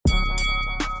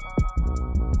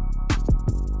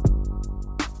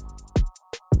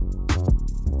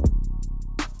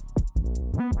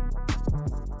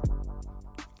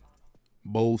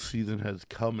Bowl season has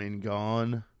come and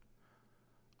gone.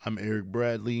 I'm Eric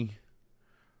Bradley.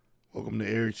 Welcome to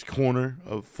Eric's Corner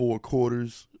of Four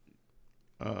Quarters.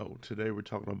 Today we're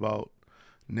talking about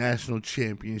national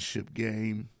championship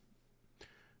game,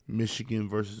 Michigan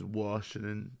versus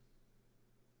Washington.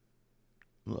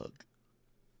 Look,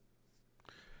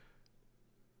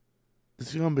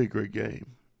 it's going to be a great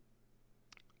game.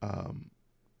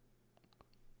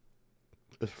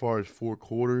 As far as four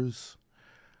quarters,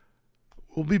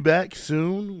 we'll be back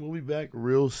soon. We'll be back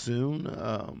real soon.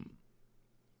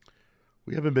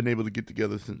 We haven't been able to get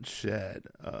together since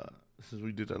since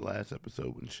we did that last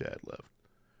episode when Shad left.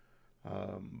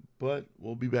 But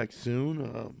we'll be back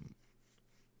soon.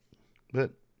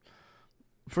 But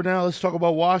for now, let's talk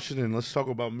about Washington. Let's talk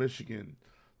about Michigan.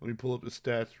 Let me pull up the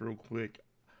stats real quick.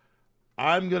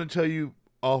 I'm going to tell you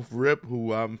off rip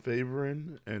who I'm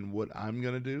favoring and what I'm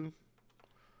going to do.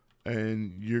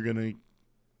 And you're going to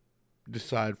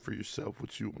decide for yourself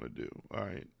what you want to do. All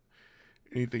right.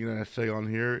 Anything that I say on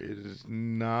here is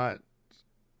not,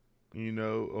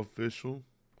 official.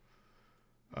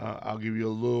 I'll give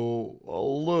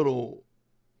you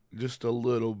just a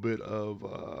little bit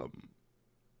of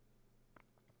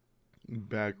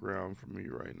background for me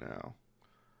right now.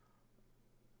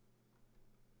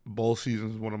 Bowl season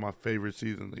is one of my favorite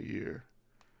seasons of the year.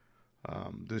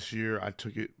 This year, I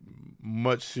took it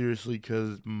much seriously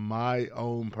because my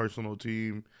own personal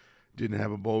team didn't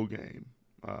have a bowl game.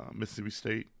 Mississippi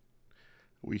State,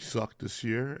 we sucked this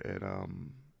year,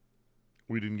 and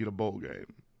we didn't get a bowl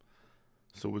game.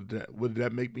 So what did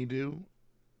that make me do?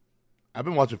 I've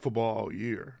been watching football all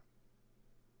year.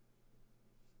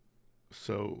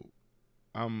 So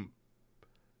I'm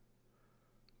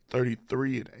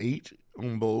 33-8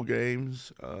 on bowl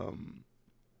games.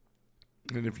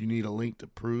 And if you need a link to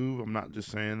prove, I'm not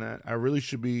just saying that. I really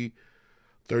should be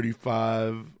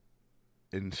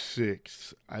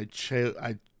 35-6.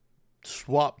 I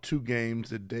swapped two games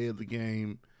the day of the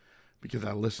game because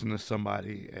I listened to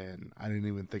somebody and I didn't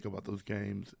even think about those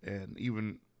games. And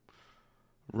even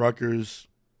Rutgers,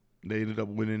 they ended up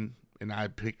winning, and I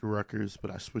picked Rutgers, but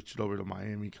I switched it over to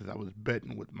Miami because I was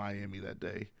betting with Miami that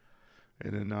day.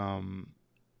 And then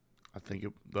I think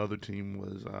the other team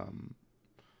was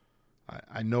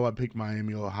I know I picked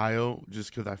Miami, Ohio,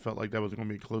 just because I felt like that was going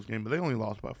to be a close game, but they only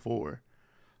lost by 4.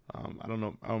 I don't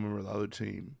know. I don't remember the other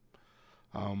team.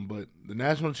 But the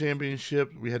national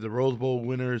championship, we had the Rose Bowl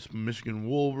winners, Michigan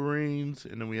Wolverines,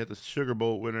 and then we had the Sugar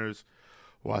Bowl winners,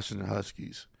 Washington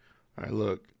Huskies. All right,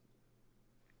 look.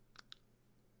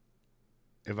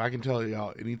 If I can tell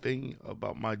y'all anything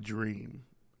about my dream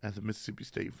as a Mississippi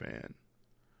State fan,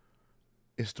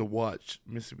 it's to watch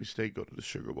Mississippi State go to the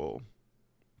Sugar Bowl.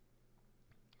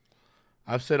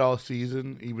 I've said all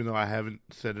season, even though I haven't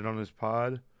said it on this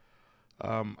pod,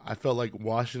 I felt like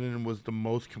Washington was the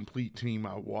most complete team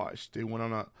I watched. They went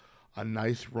on a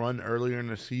nice run earlier in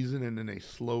the season, and then they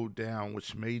slowed down,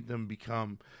 which made them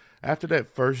become, after that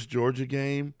first Georgia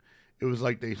game, it was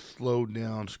like they slowed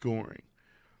down scoring.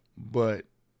 But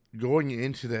going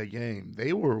into that game,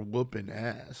 they were whooping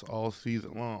ass all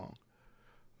season long.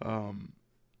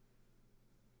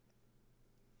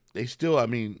 They still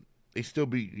beat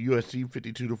USC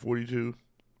 52-42.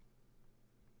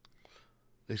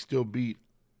 They still beat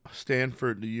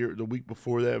Stanford the week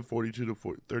before that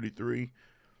 42-33.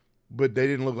 But they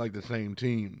didn't look like the same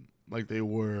team like they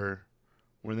were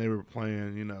when they were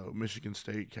playing, Michigan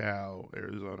State, Cal,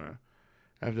 Arizona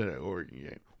after that Oregon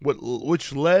game.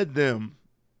 Which led them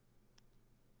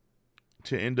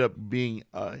to end up being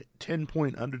a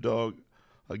 10-point underdog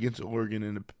against Oregon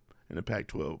in the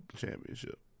Pac-12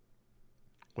 championship.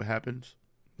 What happens?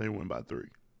 They win by 3.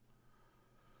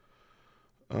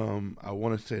 I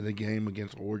want to say the game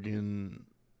against Oregon,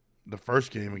 the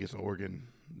first game against Oregon,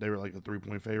 they were like a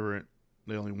 3-point favorite.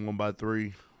 They only won by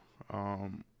 3.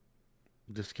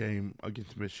 This game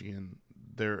against Michigan,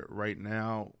 they're right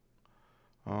now,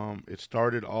 it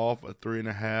started off a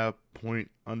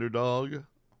 3.5-point underdog.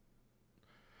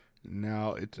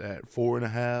 Now it's at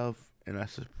 4.5, and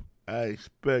I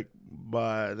expect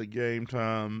by the game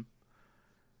time,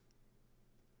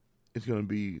 it's going to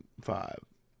be 5.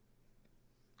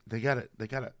 They got a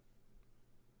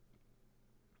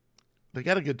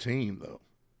good team though.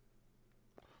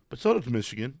 But so does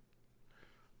Michigan.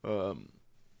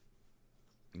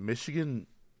 Michigan,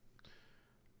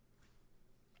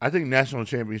 I think national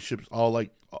championships are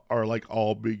like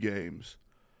all big games.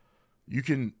 You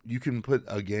can put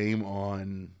a game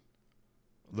on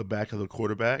the back of the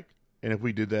quarterback, and if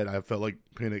we did that, I felt like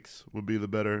Penix would be the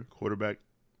better quarterback.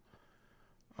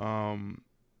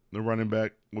 The running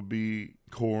back would be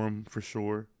Corum for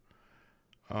sure.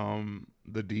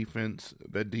 The defense,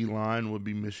 that D line would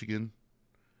be Michigan.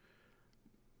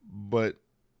 But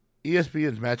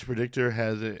ESPN's match predictor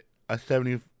has a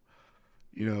 70,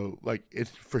 like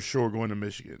it's for sure going to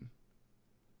Michigan.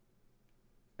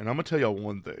 And I'm going to tell y'all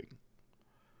one thing.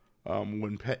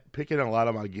 When picking a lot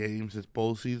of my games this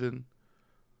bowl season,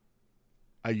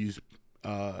 I use,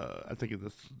 I think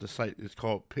the site is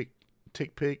called Pick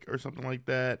or something like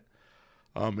that.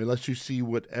 It lets you see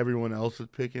what everyone else is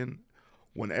picking.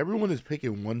 When everyone is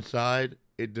picking one side,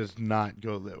 it does not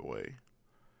go that way.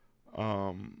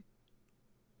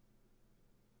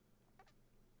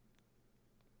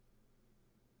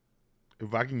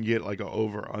 If I can get like a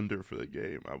over under for the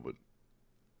game,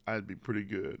 I'd be pretty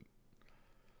good.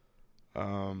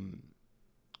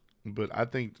 But I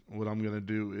think what I'm gonna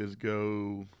do is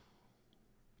go.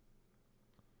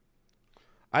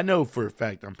 I know for a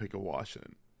fact I'm picking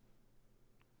Washington.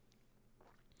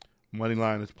 Money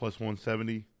line is plus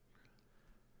 170.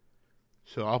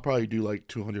 So I'll probably do like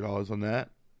 $200 on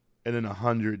that, and then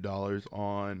 $100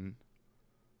 on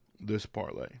this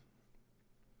parlay.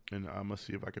 And I'm gonna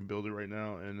see if I can build it right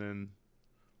now, and then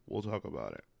we'll talk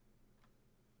about it.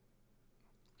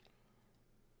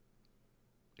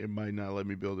 It might not let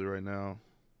me build it right now,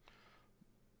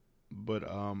 but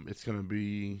it's gonna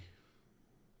be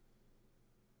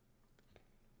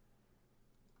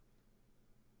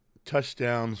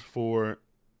touchdowns for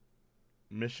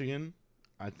Michigan.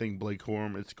 I think Blake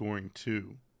Corum is scoring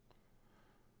 2.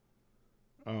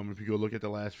 If you go look at the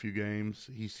last few games,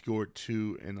 he scored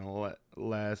 2 in the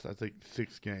last, I think,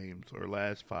 6 games or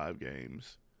last 5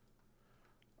 games.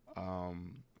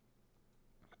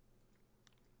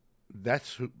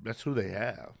 That's who they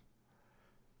have.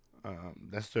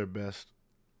 That's their best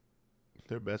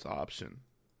option.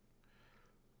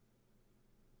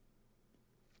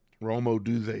 Rome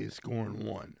Odunze is scoring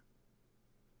 1.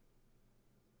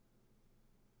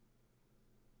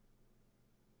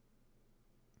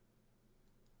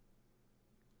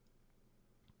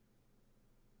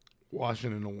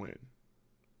 Washington to win.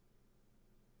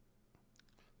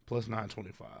 Plus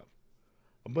 925.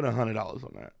 I'm putting $100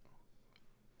 on that.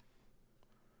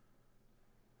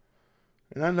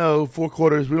 And I know 4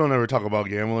 quarters, we don't ever talk about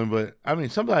gambling, but I mean,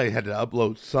 somebody had to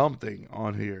upload something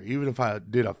on here. Even if I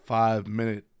did a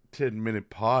 5-minute, 10-minute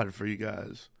pod for you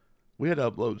guys, we had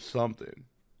to upload something.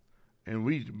 And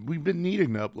we've been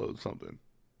needing to upload something.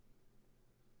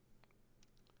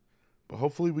 But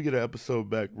hopefully we get an episode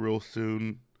back real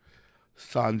soon.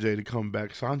 Sanjay to come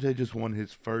back. Sanjay just won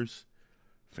his first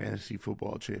fantasy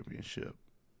football championship.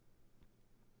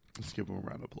 Let's give him a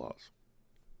round of applause.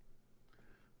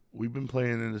 We've been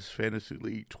playing in this fantasy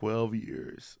league 12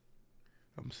 years.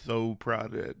 I'm so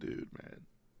proud of that dude, man.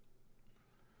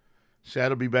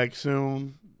 Shad will be back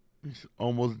soon. He's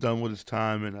almost done with his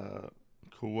time in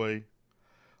Kuwait,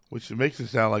 which makes it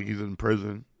sound like he's in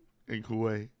prison in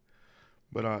Kuwait.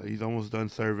 But he's almost done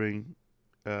serving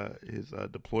his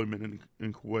deployment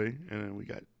in Kuwait. And then we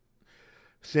got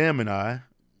Sam and I.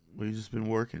 We've just been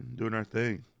working, doing our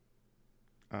thing.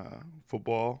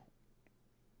 Football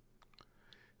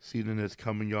season is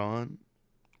coming on.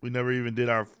 We never even did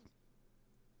our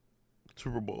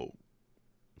Super Bowl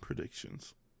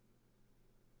predictions.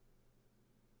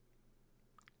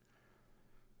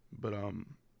 But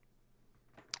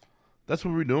that's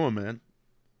what we're doing, man.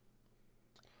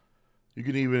 You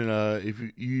can even if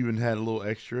you even had a little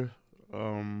extra,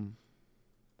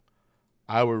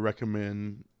 I would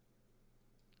recommend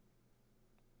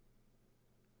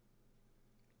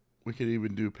we could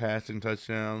even do passing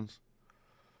touchdowns.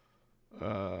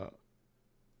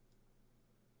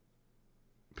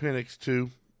 Penix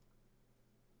 2.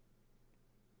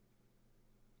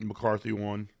 McCarthy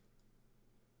 1.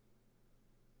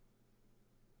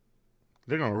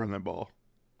 They're going to run that ball.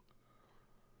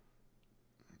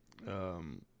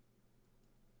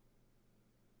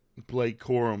 Blake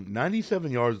Corum,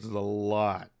 97 yards is a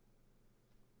lot.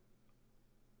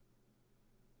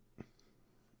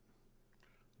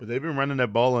 But they've been running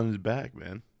that ball on his back,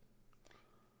 man.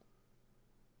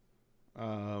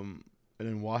 And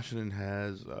then Washington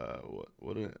has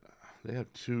they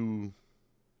have 2.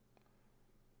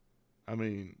 I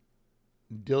mean,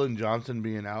 Dylan Johnson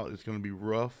being out is going to be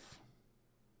rough.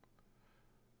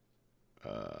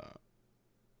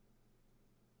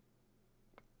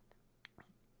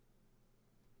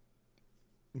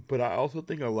 But I also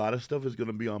think a lot of stuff is going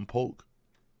to be on Polk.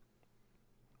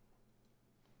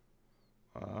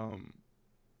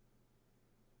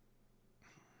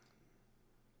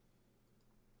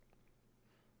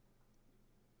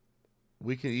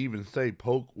 We can even say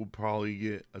Polk will probably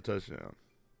get a touchdown.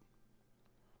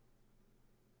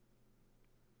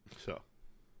 So,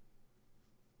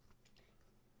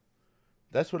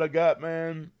 that's what I got,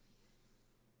 man.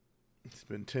 It's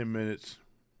been 10 minutes.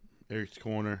 Eric's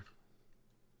Corner.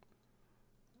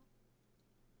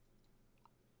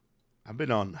 I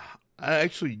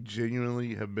actually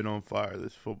genuinely have been on fire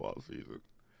this football season.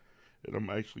 And I'm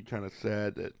actually kind of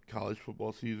sad that college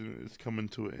football season is coming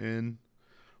to an end.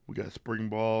 We got spring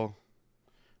ball.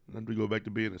 And then we go back to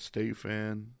being a state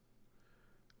fan.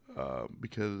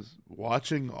 Because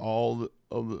watching all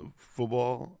of the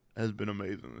football has been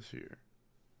amazing this year.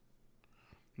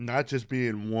 Not just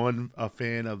being a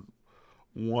fan of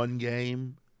one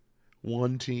game,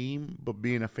 one team, but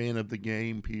being a fan of the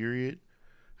game, period,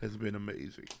 has been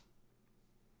amazing.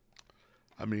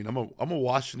 I mean, I'm a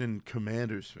Washington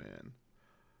Commanders fan.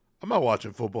 I'm not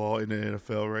watching football in the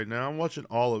NFL right now. I'm watching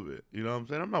all of it. You know what I'm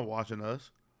saying? I'm not watching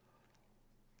us.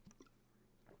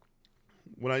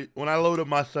 When I load up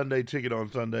my Sunday ticket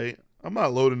on Sunday, I'm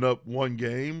not loading up one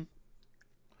game.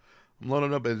 I'm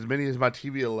loading up as many as my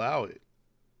TV allow it.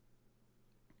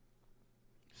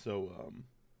 So,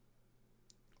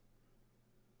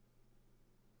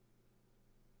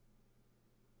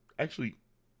 actually,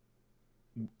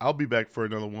 I'll be back for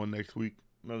another one next week.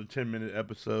 Another 10-minute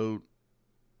episode.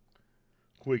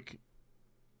 Quick.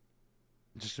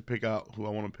 Just to pick out who I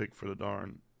want to pick for the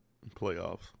darn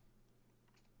playoffs.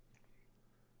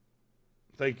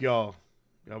 Thank y'all.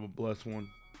 You have a blessed one.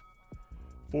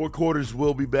 4 quarters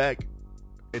will be back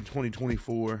in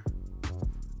 2024.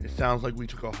 It sounds like we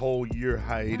took a whole year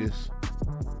hiatus.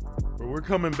 But we're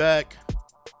coming back.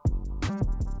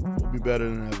 We'll be better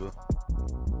than ever.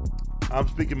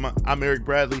 I'm Eric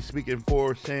Bradley speaking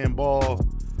for Sam Ball,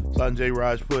 Sanjay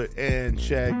Rajput, and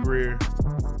Chad Greer.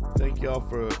 Thank y'all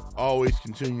for always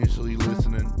continuously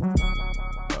listening.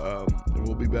 And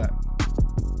we'll be back.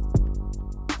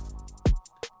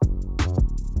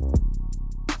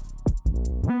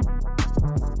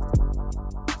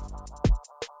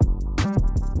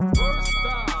 First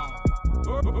down.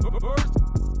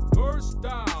 First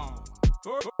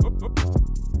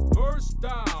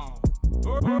down.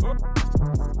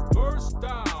 First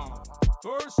down.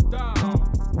 First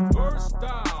down. First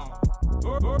down.